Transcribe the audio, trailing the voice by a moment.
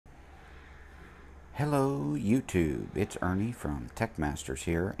Hello YouTube, it's Ernie from Tech Masters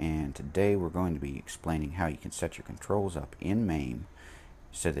here, and today we're going to be explaining how you can set your controls up in Mame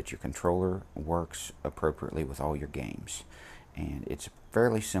so that your controller works appropriately with all your games. And it's a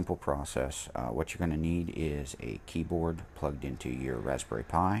fairly simple process. What you're going to need is a keyboard plugged into your Raspberry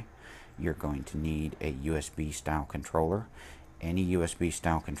Pi. You're going to need a USB style controller. Any USB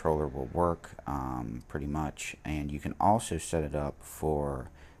style controller will work pretty much, and you can also set it up for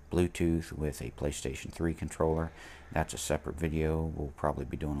Bluetooth with a PlayStation 3 controller. That's a separate video we'll probably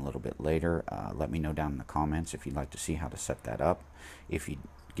be doing a little bit later. Let me know down in the comments if you'd like to see how to set that up. If you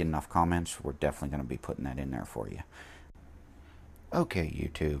get enough comments, we're definitely going to be putting that in there for you. Okay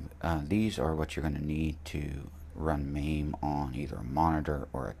YouTube, these are what you're going to need to run Mame on either a monitor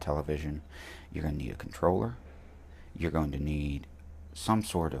or a television. You're going to need a controller. You're going to need some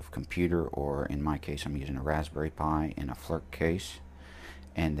sort of computer, or in my case I'm using a Raspberry Pi in a flirt case.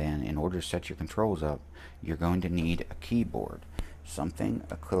 And then in order to set your controls up, you're going to need a keyboard, something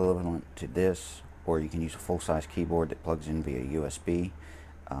equivalent to this, or you can use a full-size keyboard that plugs in via USB.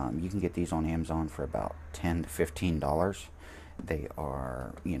 You can get these on Amazon for about $10 to $15. They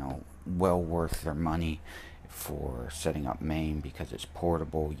are, well worth their money for setting up Mame because it's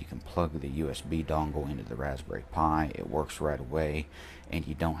portable. You can plug the USB dongle into the Raspberry Pi. It works right away, and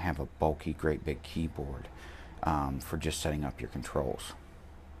you don't have a bulky, great big keyboard for just setting up your controls.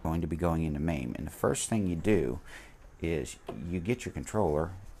 Going to be going into Mame, and the first thing you do is you get your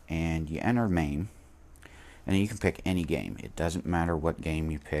controller and you enter Mame, and then you can pick any game. It doesn't matter what game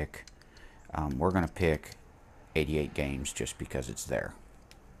you pick. We're going to pick 88 games just because it's there.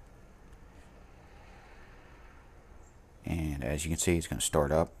 And as you can see, it's going to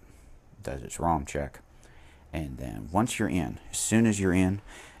start up, does its ROM check, and then once you're in, as soon as you're in,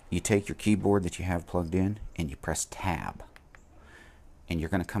 you take your keyboard that you have plugged in and you press tab, and you're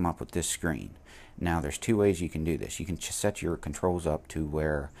going to come up with this screen. Now there's two ways you can do this. You can set your controls up to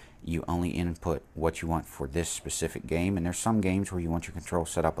where you only input what you want for this specific game, and there's some games where you want your control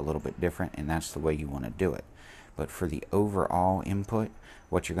set up a little bit different, and that's the way you want to do it. But for the overall input,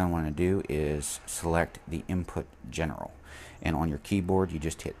 what you're going to want to do is select the input general, and on your keyboard you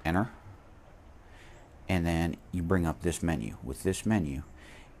just hit enter, and then you bring up this menu. With this menu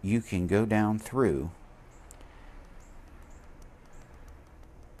you can go down through,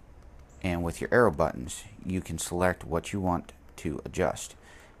 and with your arrow buttons you can select what you want to adjust.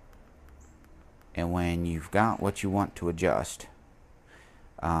 And when you've got what you want to adjust,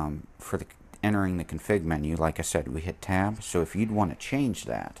 for the entering the config menu, like I said, we hit tab. So if you'd want to change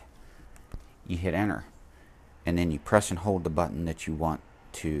that, you hit enter, and then you press and hold the button that you want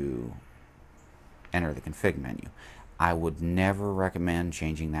to enter the config menu. I would never recommend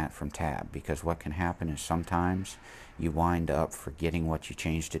changing that from tab, because what can happen is sometimes you wind up forgetting what you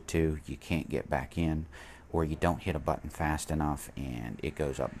changed it to, you can't get back in, or you don't hit a button fast enough and it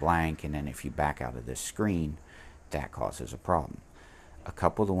goes up blank, and then if you back out of this screen, that causes a problem. A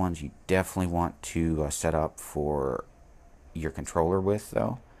couple of the ones you definitely want to set up for your controller with,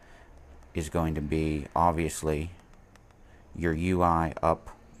 though, is going to be obviously your UI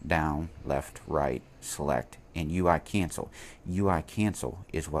up, down, left, right, select, and UI cancel. UI cancel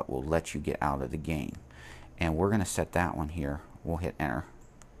is what will let you get out of the game, and we're going to set that one here. We'll hit enter,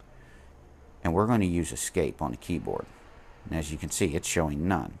 and we're going to use escape on the keyboard, and as you can see it's showing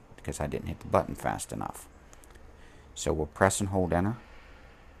none because I didn't hit the button fast enough. So we'll press and hold enter,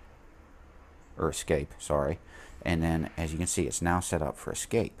 or escape, sorry, and then as you can see it's now set up for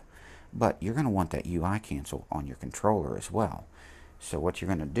escape, but you're going to want that UI cancel on your controller as well. So what you're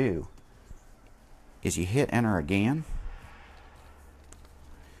going to do is you hit enter again,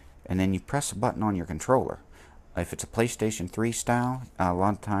 and then you press a button on your controller. If it's a PlayStation 3 style, a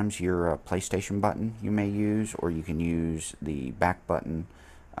lot of times your PlayStation button you may use, or you can use the back button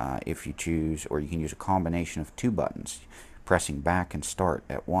if you choose, or you can use a combination of two buttons, pressing back and start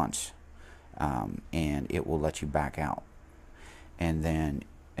at once, and it will let you back out. And then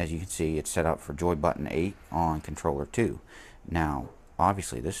as you can see it's set up for joy button 8 on controller 2. Now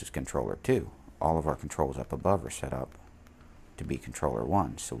obviously this is controller 2. All of our controls up above are set up to be controller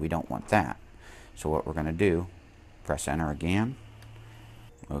 1, so we don't want that. So what we're going to do, press enter again.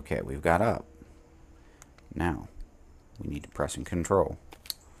 Okay, we've got up. Now we need to press and control.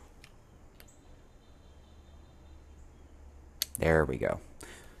 There we go.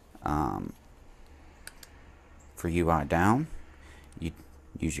 For UI down, you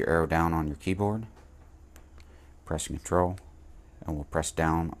use your arrow down on your keyboard, press and control, and we'll press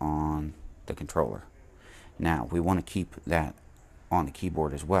down on the controller. Now we want to keep that on the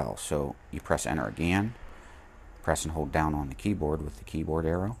keyboard as well, so you press enter again, press and hold down on the keyboard with the keyboard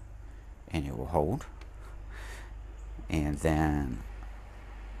arrow, and it will hold. And then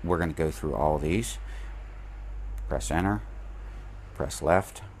we're going to go through all these. Press enter, press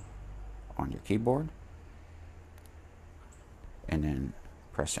left on your keyboard, and then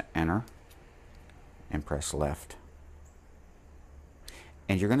press enter and press left.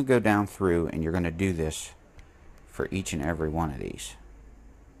 And you're going to go down through and you're going to do this for each and every one of these.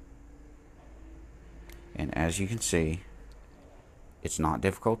 And as you can see, it's not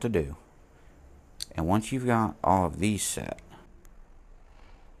difficult to do. And once you've got all of these set,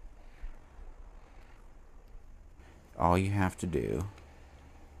 all you have to do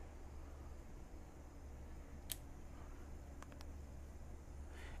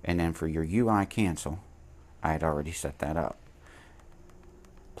and then for your UI cancel, I had already set that up.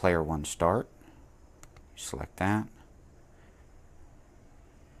 Player 1 start, select that,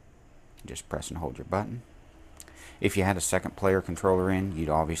 just press and hold your button. If you had a second player controller in, you'd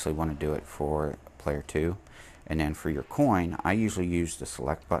obviously want to do it for player 2. And then for your coin, I usually use the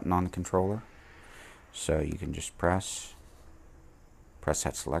select button on the controller. So you can just press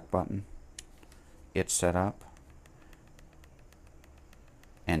that select button, it's set up.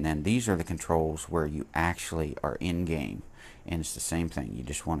 And then these are the controls where you actually are in game. And it's the same thing. You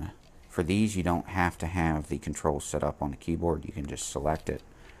just want to, for these you don't have to have the controls set up on the keyboard. You can just select it,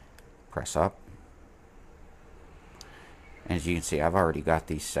 press up. And as you can see, I've already got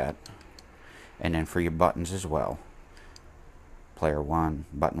these set. And then for your buttons as well. Player 1,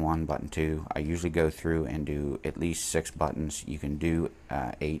 button 2. I usually go through and do at least 6 buttons. You can do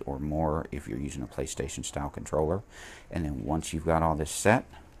 8 or more if you're using a PlayStation style controller. And then once you've got all this set,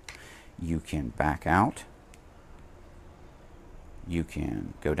 you can back out. You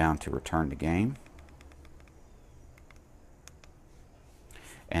can go down to return to game.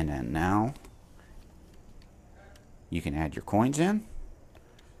 And then now you can add your coins in,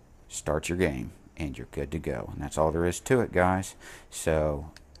 start your game, and you're good to go. And that's all there is to it, guys.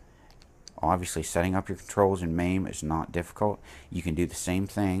 So obviously setting up your controls in Mame is not difficult. You can do the same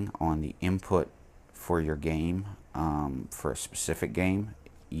thing on the input for your game, for a specific game.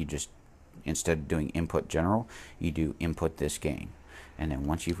 You just, instead of doing input general, you do input this game. And then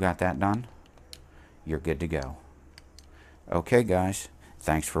once you've got that done, you're good to go. Okay guys,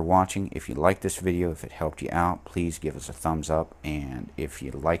 thanks for watching. If you like this video, if it helped you out, please give us a thumbs up. And if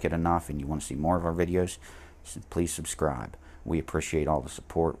you like it enough and you want to see more of our videos, please subscribe. We appreciate all the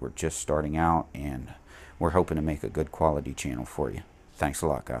support. We're just starting out and we're hoping to make a good quality channel for you. Thanks a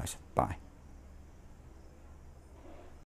lot, guys. Bye.